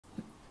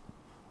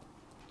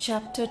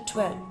Chapter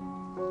 12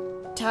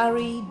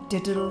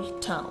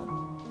 Tarrydiddle Town.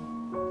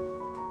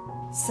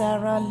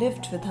 Sarah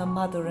lived with her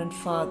mother and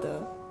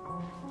father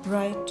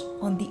right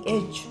on the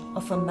edge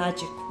of a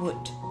magic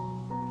wood.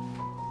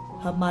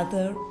 Her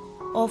mother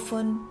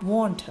often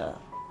warned her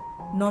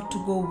not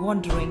to go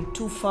wandering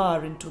too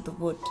far into the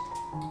wood,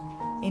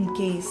 in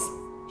case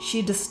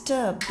she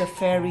disturbed the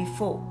fairy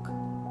folk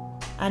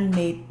and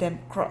made them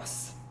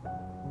cross.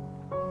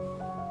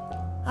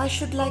 "I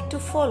should like to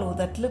follow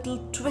that little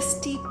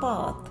twisty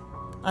path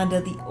under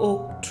the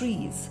oak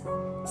trees,"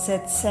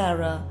 said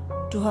Sarah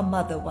to her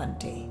mother one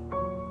day.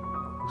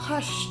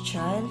 "Hush,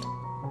 child,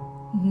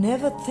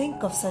 never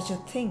think of such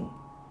a thing,"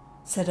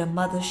 said her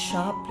mother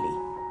sharply,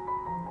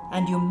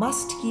 "and you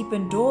must keep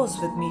indoors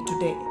with me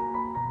today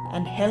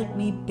and help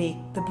me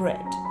bake the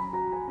bread."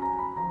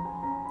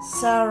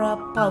 Sarah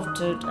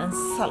pouted and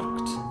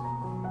sulked.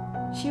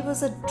 She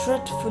was a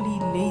dreadfully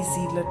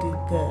lazy little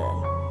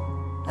girl,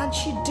 and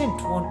she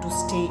didn't want to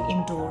stay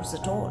indoors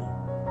at all.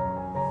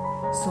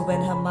 So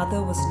when her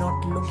mother was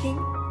not looking,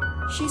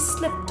 she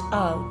slipped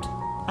out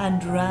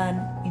and ran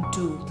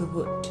into the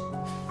wood.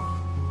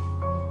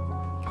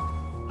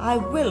 "I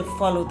will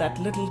follow that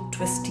little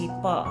twisty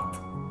path,"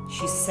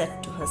 she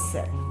said to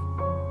herself.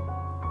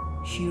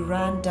 She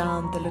ran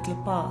down the little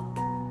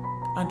path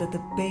under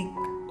the big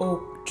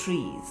oak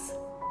trees.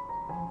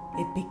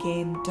 It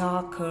became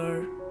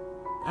darker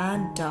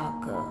and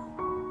darker,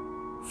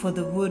 for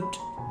the wood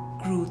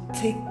grew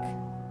thick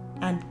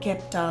and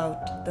kept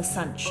out the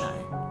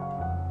sunshine.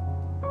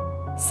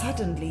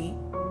 Suddenly,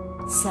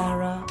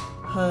 Sarah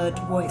heard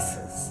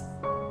voices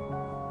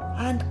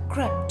and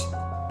crept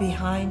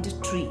behind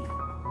a tree,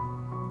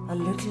 a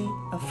little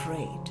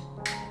afraid.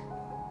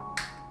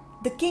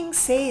 "The king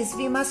says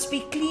we must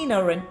be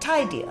cleaner and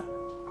tidier,"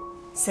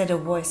 said a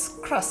voice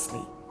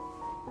crossly.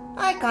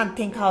 "I can't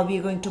think how we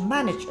are going to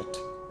manage it."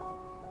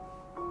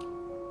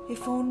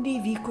 "If only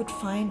we could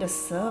find a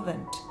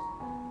servant,"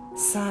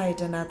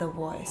 sighed another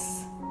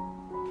voice.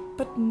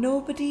 "But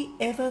nobody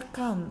ever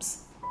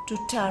comes to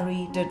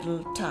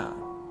Tarrydiddle Town."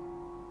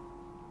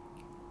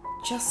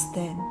 Just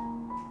then,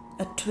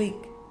 a twig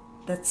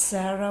that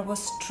Sarah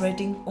was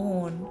treading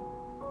on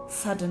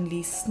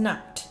suddenly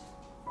snapped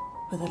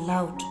with a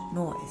loud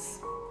noise.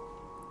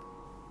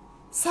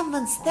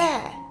 "Someone's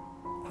there!"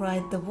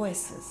 cried the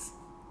voices,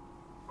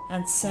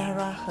 and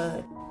Sarah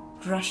heard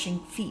rushing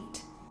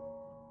feet.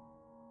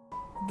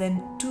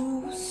 Then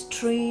two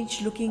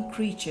strange-looking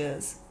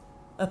creatures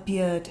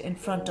appeared in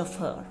front of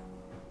her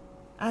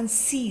and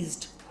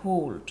seized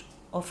hold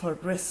of her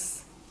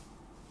wrists.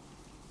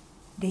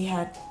 They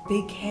had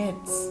big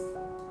heads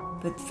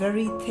with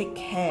very thick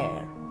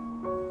hair,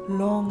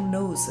 long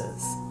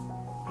noses,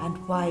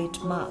 and wide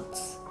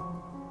mouths.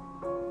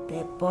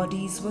 Their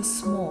bodies were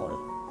small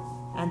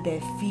and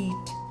their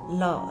feet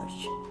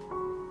large.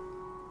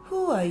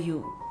 "Who are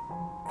you?"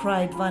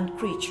 cried one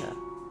creature.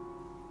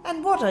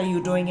 "And what are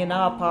you doing in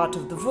our part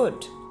of the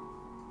wood?"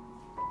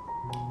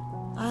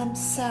 "I'm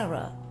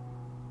Sarah,"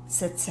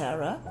 said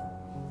Sarah,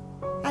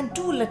 "and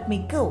do let me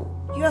go.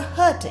 You're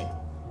hurting."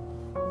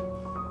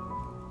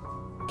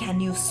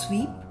 "Can you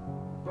sweep?"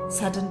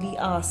 suddenly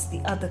asked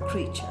the other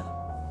creature.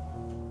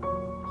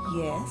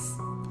 "Yes,"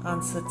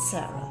 answered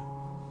Sarah.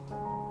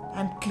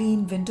 "And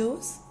clean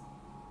windows?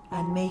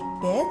 And make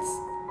beds?"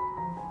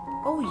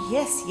 "Oh,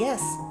 yes,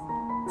 yes,"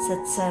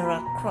 said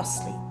Sarah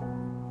crossly.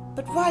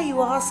 "But why are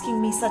you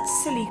asking me such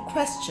silly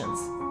questions?"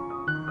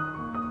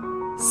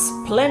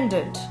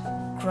 "Splendid!"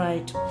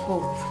 cried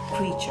both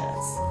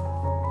creatures.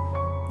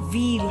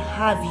 "We'll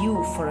have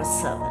you for a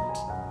servant.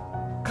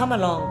 Come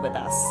along with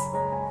us."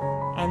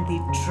 And they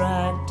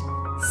dragged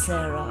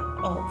Sarah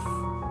off.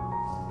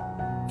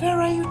 "Where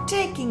are you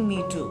taking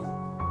me to?"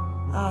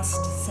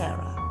 asked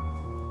Sarah.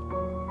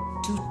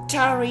 "To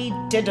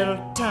Tarrydiddle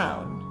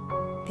Town,"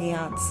 they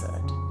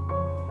answered.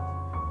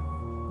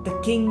 "The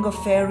king of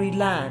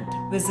fairyland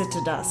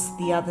visited us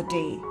the other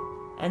day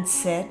and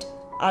said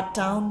our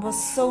town was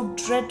so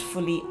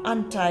dreadfully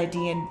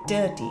untidy and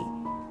dirty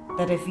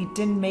that if we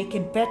didn't make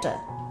it better,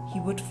 he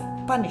would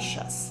punish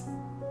us.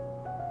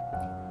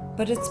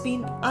 But it's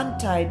been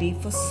untidy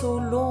for so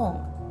long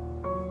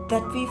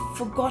that we've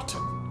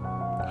forgotten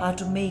how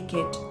to make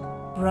it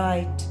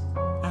bright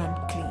and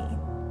clean."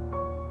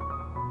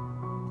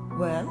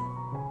 "Well,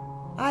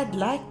 I'd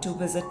like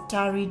to visit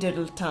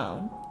Tarrydiddle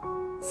Town,"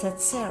 said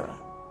Sarah,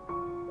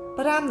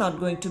 "but I'm not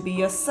going to be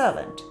your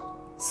servant,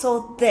 so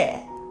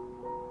there."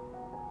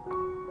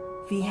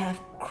 "We have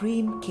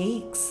cream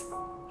cakes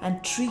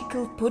and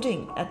treacle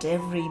pudding at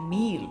every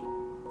meal,"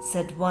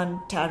 said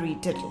one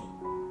Tarrydiddle.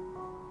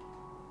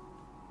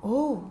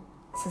 "Oh,"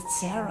 said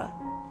Sarah,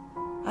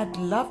 "I'd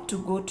love to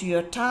go to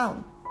your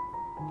town.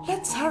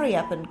 Let's hurry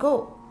up and go."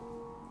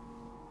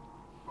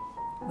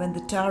 When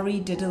the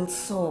Tarrydiddles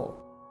saw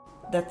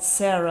that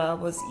Sarah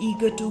was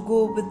eager to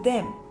go with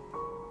them,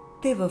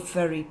 they were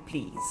very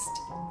pleased.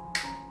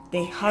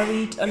 They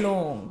hurried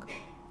along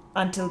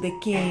until they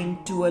came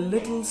to a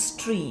little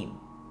stream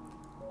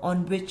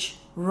on which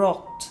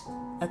rocked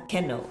a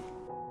canoe.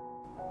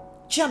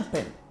 "Jump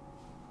in,"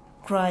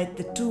 cried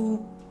the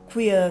two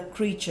queer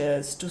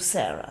creatures to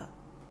Sarah.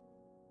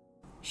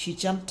 She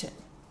jumped in,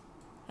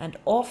 and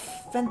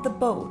off went the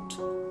boat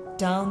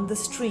down the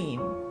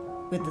stream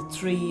with the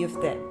three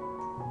of them.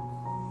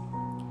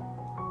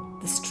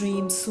 The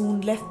stream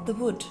soon left the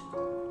wood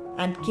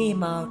and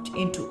came out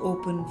into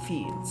open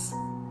fields.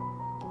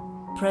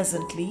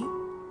 Presently,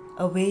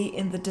 away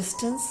in the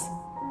distance,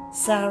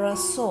 Sarah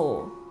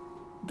saw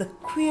the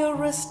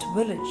queerest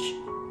village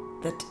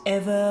that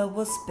ever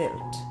was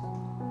built.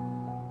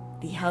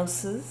 The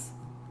houses,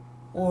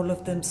 all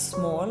of them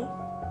small,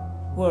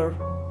 were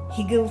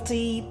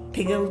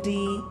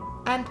higgledy-piggledy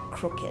and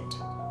crooked.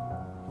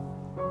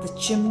 The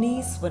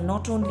chimneys were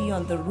not only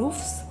on the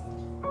roofs,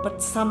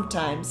 but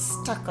sometimes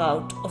stuck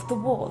out of the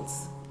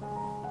walls.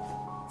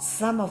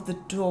 Some of the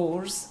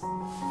doors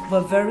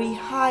were very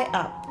high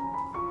up,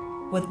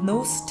 with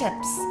no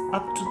steps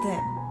up to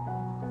them.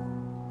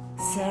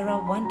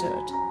 Sarah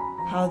wondered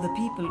how the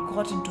people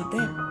got into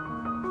them.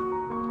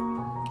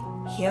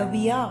 "Here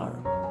we are,"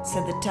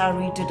 said the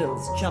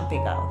Tarrydiddles,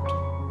 jumping out.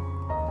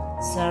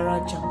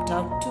 Sarah jumped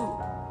out too.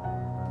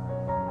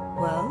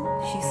 "Well,"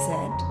 she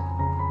said,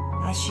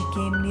 as she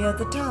came near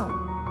the town,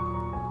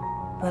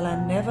 "well, I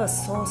never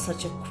saw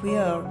such a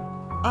queer,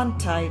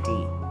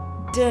 untidy,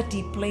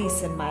 dirty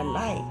place in my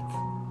life.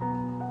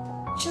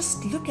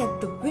 Just look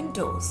at the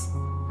windows.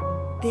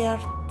 They are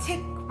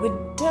thick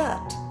with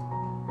dirt,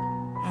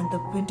 and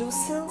the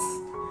windowsills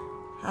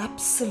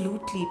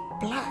absolutely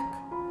black."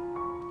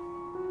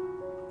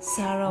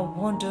 Sarah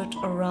wandered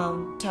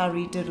around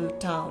Tarrydiddle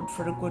town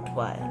for a good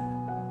while.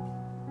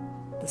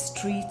 The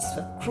streets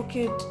were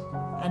crooked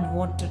and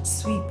wanted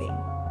sweeping,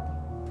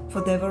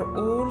 for there were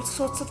all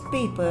sorts of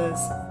papers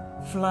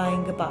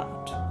flying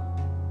about.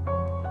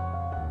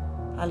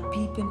 "I'll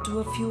peep into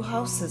a few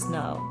houses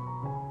now,"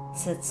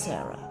 said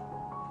Sarah.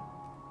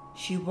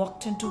 She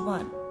walked into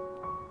one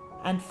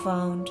and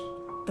found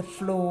the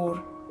floor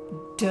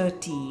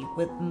dirty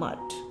with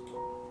mud.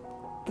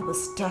 There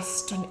was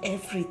dust on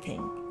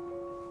everything,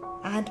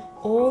 and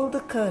all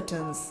the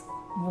curtains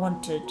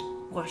wanted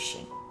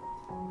washing.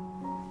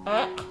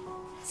 "Ugh,"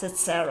 said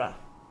Sarah,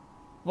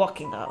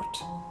 walking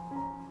out.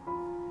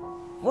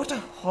 "What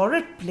a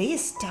horrid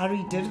place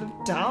Tarrydiddle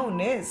town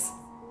is.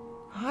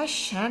 I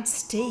shan't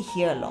stay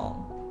here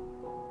long."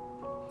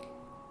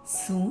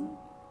 Soon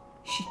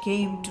she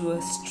came to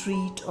a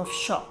street of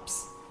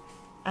shops,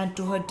 and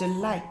to her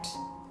delight,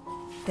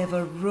 there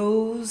were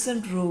rows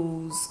and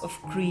rows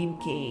of cream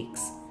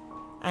cakes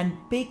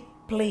and big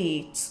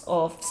plates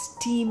of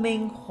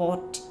steaming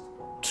hot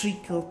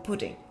treacle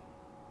pudding.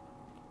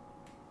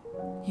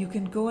 "You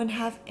can go and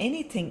have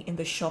anything in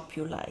the shop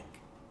you like,"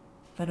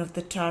 one of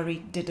the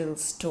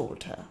Tarrydiddles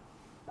told her.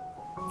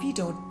 "We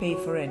don't pay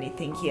for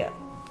anything here."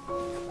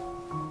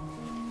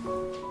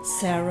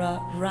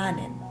 Sarah ran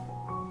in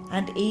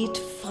and ate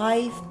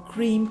 5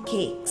 cream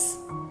cakes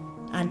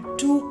and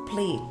 2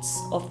 plates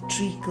of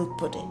treacle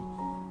pudding.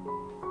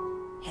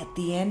 At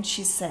the end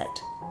she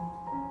said,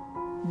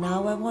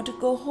 "Now I want to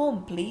go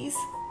home, please."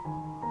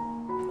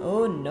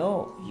 "Oh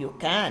no, you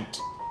can't,"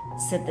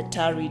 said the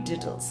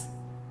Tarrydiddles.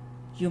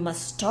 "You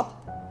must stop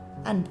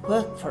and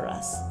work for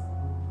us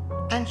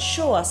and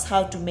show us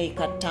how to make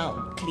our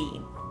town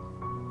clean."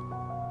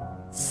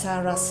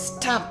 Sarah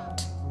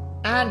stamped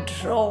and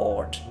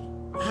roared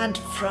and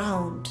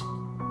frowned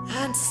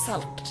and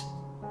sulked,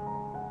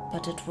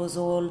 but it was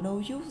all no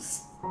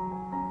use.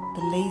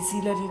 The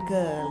lazy little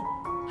girl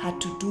had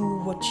to do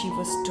what she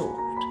was told.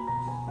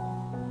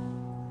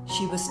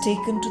 She was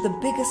taken to the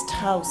biggest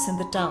house in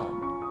the town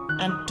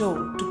and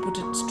told to put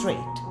it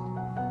straight.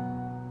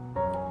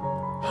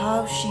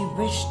 How she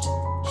wished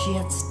she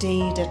had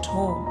stayed at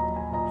home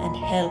and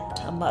helped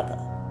her mother.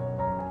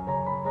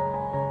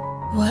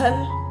 "Well,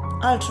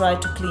 I'll try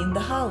to clean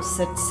the house,"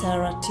 said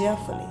Sarah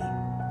tearfully.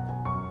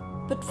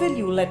 "But will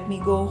you let me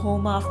go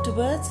home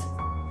afterwards?"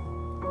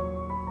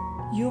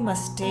 "You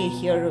must stay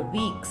here a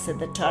week," said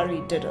the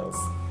Tarrydiddles,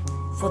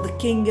 "for the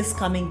king is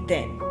coming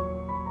then.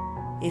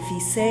 If he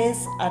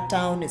says our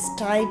town is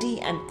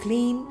tidy and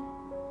clean,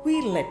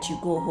 we'll let you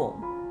go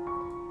home.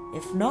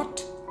 If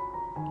not,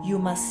 you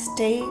must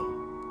stay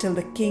till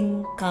the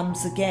king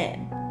comes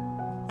again,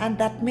 and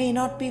that may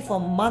not be for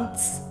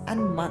months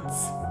and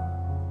months."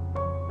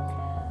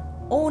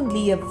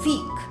 "Only a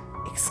week!"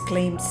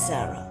 exclaimed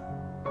Sarah.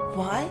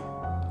 "Why,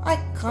 I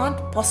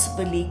can't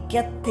possibly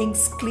get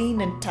things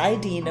clean and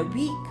tidy in a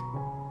week.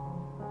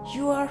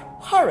 You are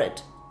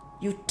horrid,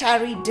 you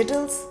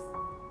Tarrydiddles."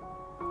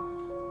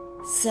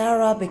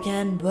 Sarah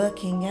began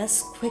working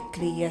as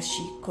quickly as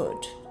she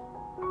could.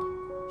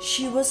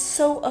 She was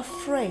so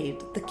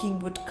afraid the king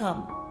would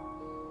come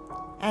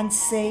and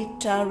say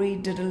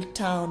Tarrydiddle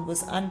town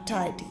was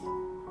untidy,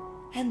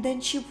 and then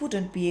she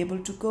wouldn't be able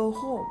to go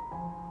home.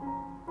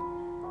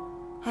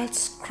 "I'll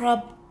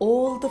scrub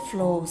all the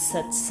floors,"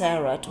 said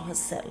Sarah to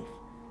herself.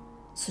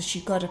 So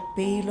she got a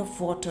pail of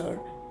water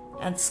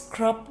and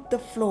scrubbed the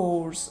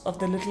floors of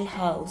the little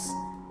house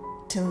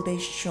till they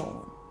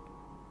shone.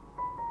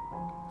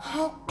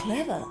 How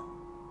clever!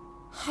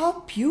 How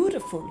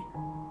beautiful!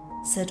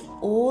 said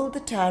all the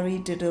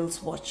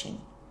Tarrydiddles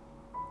watching.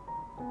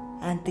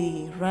 And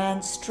they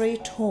ran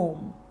straight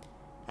home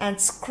and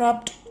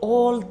scrubbed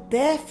all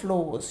their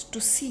floors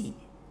to see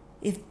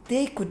if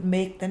they could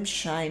make them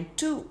shine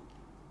too.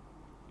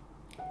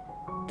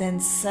 Then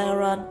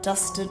Sarah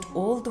dusted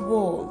all the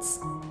walls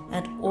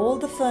and all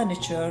the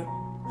furniture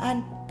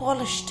and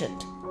polished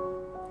it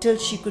till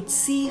she could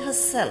see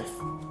herself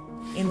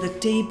in the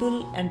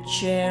table and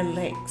chair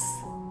legs.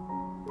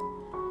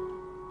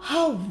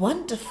 "How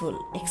wonderful!"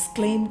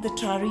 exclaimed the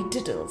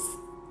Tarrydiddles,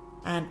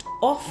 and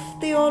off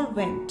they all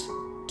went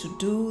to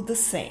do the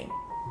same.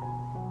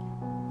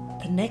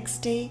 The next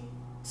day,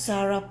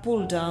 Sarah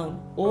pulled down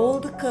all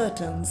the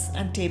curtains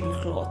and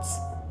tablecloths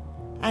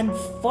and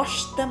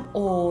washed them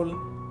all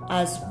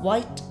as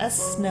white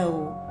as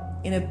snow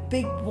in a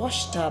big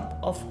washtub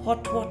of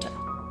hot water.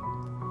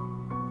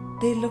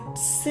 They looked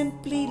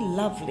simply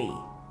lovely,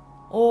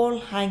 all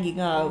hanging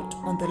out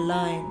on the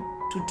line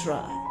to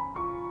dry.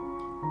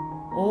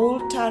 All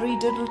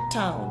Tarrydiddle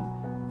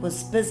town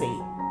was busy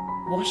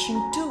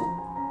washing too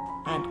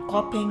and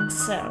copying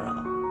Sarah.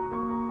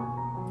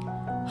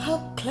 "How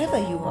clever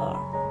you are!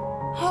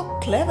 How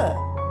clever!"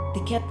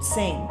 they kept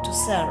saying to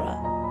Sarah,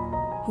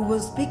 who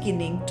was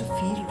beginning to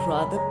feel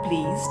rather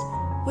pleased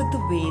with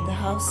the way the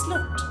house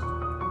looked.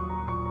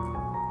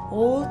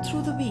 All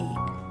through the week,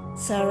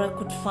 Sarah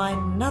could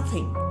find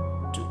nothing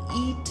to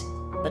eat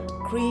but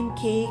cream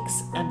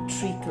cakes and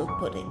treacle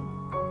pudding.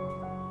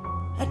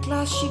 At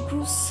last she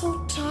grew so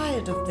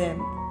tired of them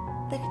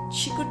that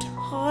she could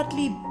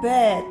hardly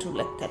bear to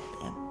look at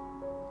them.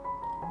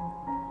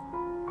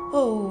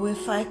 "Oh,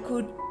 if I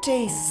could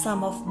taste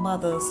some of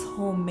Mother's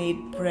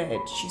homemade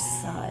bread," she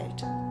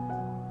sighed.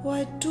 "Oh,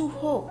 I do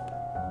hope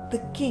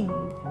the king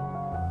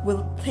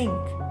will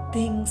think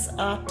things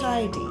are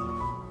tidy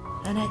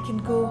and I can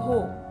go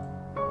home."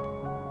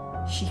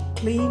 She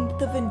cleaned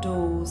the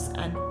windows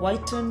and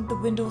whitened the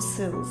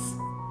windowsills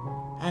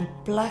and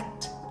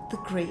blacked the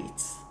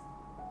grates.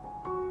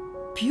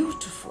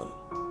 "Beautiful,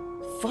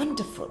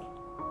 wonderful,"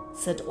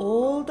 said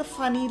all the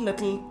funny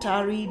little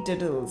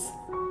Tarrydiddles,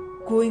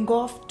 going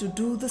off to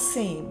do the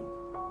same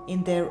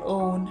in their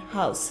own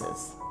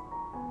houses.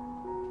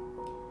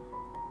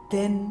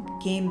 Then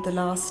came the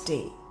last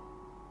day.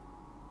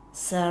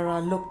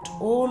 Sarah looked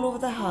all over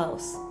the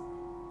house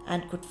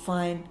and could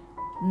find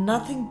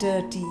nothing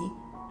dirty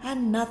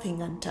and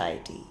nothing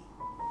untidy.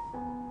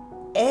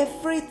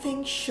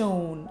 Everything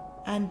shone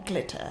and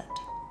glittered.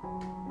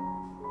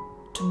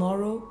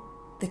 "Tomorrow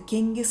the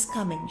king is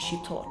coming," she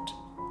thought.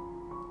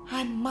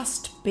 "I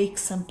must bake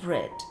some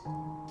bread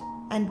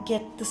and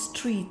get the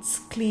streets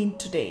clean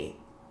today,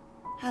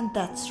 and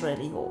that's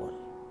really all."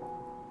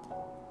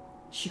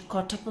 She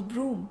caught up a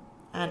broom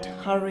and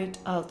hurried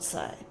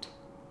outside.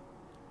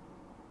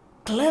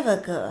 "Clever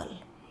girl,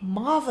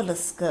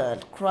 marvelous girl,"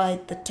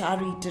 cried the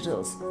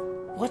Tarrydiddles,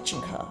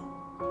 watching her.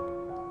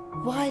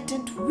 "Why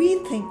didn't we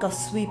think of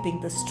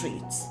sweeping the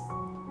streets?"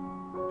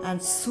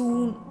 And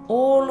soon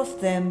all of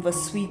them were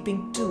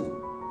sweeping too,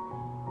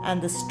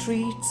 and the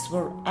streets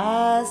were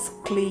as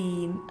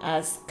clean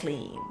as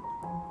clean.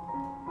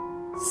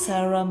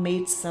 Sarah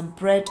made some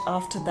bread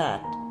after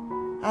that,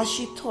 as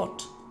she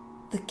thought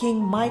the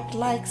king might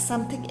like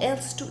something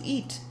else to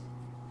eat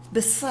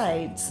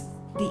besides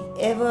the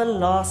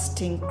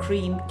everlasting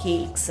cream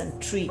cakes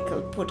and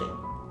treacle pudding.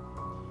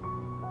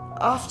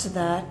 After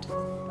that,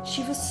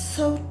 she was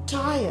so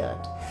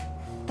tired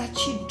that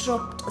she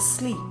dropped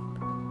asleep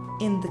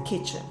in the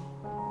kitchen.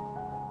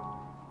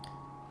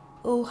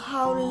 "Oh,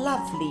 how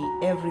lovely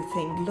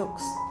everything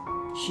looks,"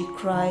 she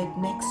cried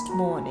next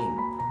morning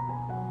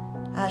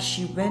as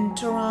she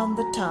went around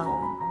the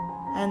town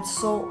and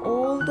saw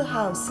all the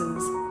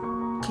houses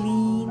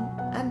clean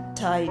and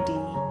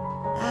tidy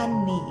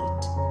and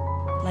neat,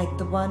 like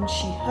the one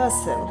she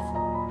herself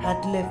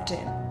had lived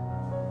in.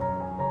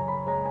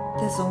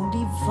 "There's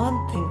only one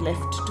thing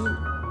left to do."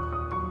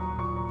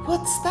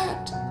 "What's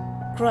that?"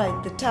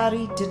 cried the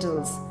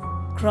Tarrydiddles,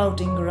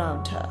 crowding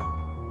around her.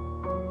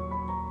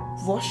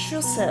 "Wash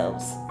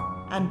yourselves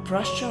and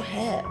brush your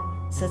hair,"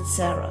 said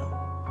Sarah.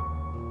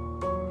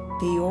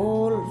 They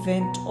all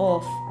went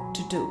off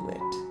to do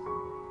it.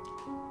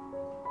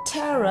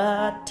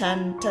 "Tara,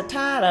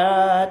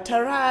 tan-ta-tara,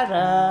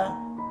 tarara!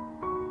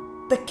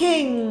 The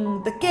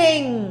king, the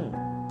king!"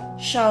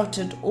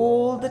 shouted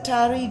all the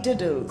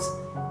Tarrydiddles,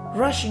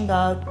 rushing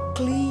out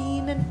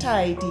clean and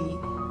tidy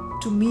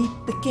to meet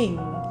the king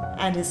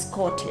and his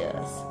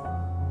courtiers.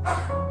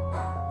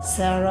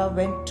 Sarah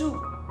went too.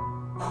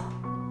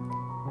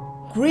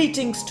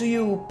 "Greetings to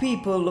you,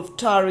 people of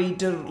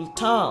Tarrydiddle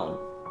town,"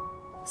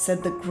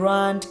 said the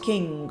grand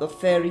king of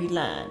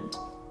fairyland.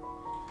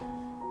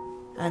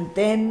 And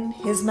then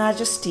His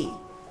Majesty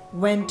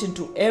went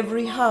into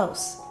every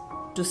house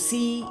to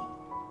see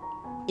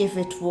if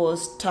it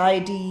was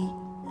tidy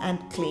and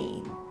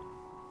clean.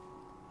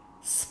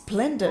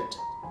 "Splendid!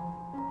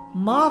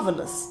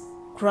 Marvelous!"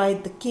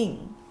 cried the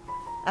king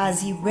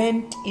as he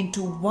went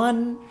into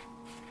one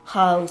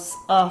house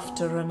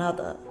after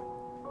another.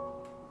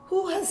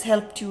 "Who has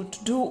helped you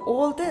to do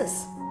all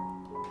this?"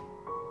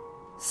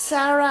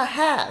 Sarah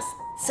has!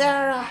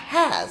 Sarah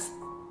has!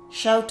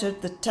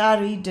 shouted the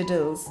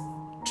Tarrydiddles,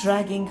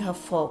 dragging her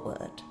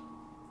forward.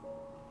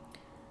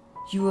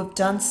 You have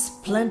done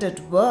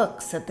splendid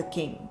work, said the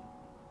king.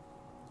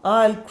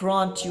 I'll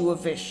grant you a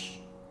wish.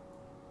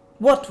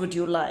 What would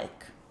you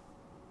like?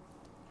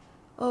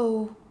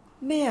 Oh,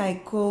 may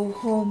I go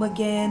home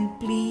again,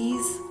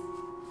 please?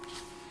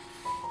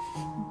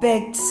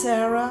 Begged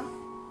Sarah.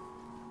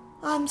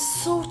 I'm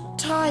so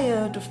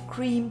tired of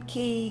cream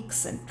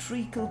cakes and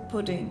treacle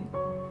pudding,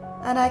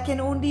 and I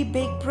can only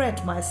bake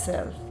bread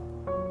myself.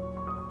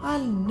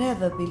 I'll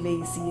never be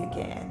lazy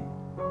again.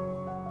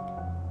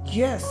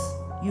 Yes,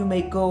 you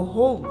may go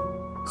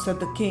home, said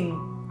the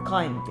king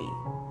kindly.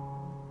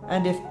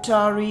 And if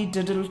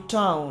Tarrydiddle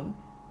town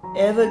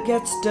ever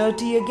gets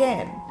dirty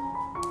again,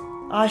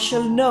 I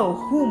shall know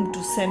whom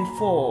to send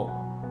for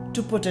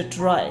to put it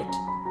right.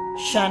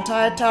 Shan't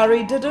I,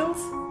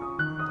 Tarrydiddles?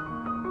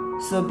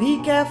 So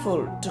be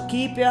careful to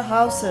keep your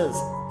houses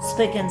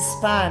spick and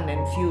span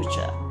in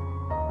future.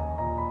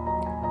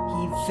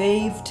 He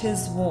waved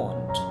his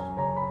wand.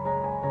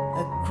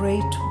 A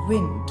great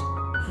wind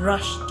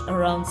rushed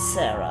around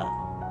Sarah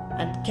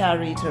and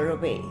carried her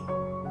away.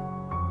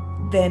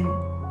 Then,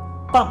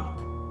 bump!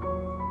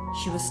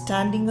 She was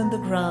standing on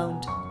the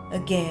ground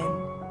again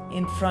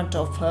in front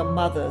of her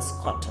mother's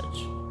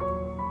cottage.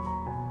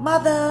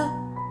 Mother,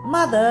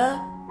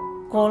 mother,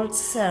 called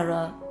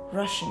Sarah,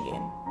 rushing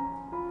in.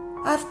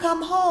 I've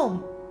come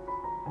home,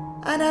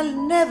 and I'll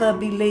never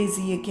be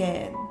lazy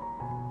again.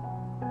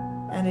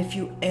 And if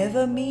you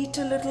ever meet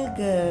a little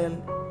girl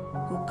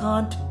who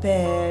can't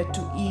bear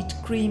to eat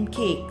cream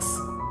cakes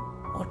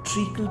or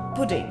treacle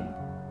pudding,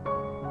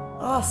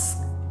 ask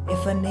if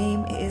her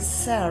name is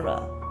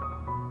Sarah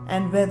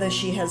and whether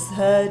she has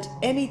heard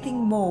anything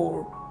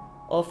more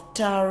of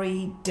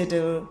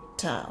Tarrydiddle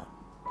town.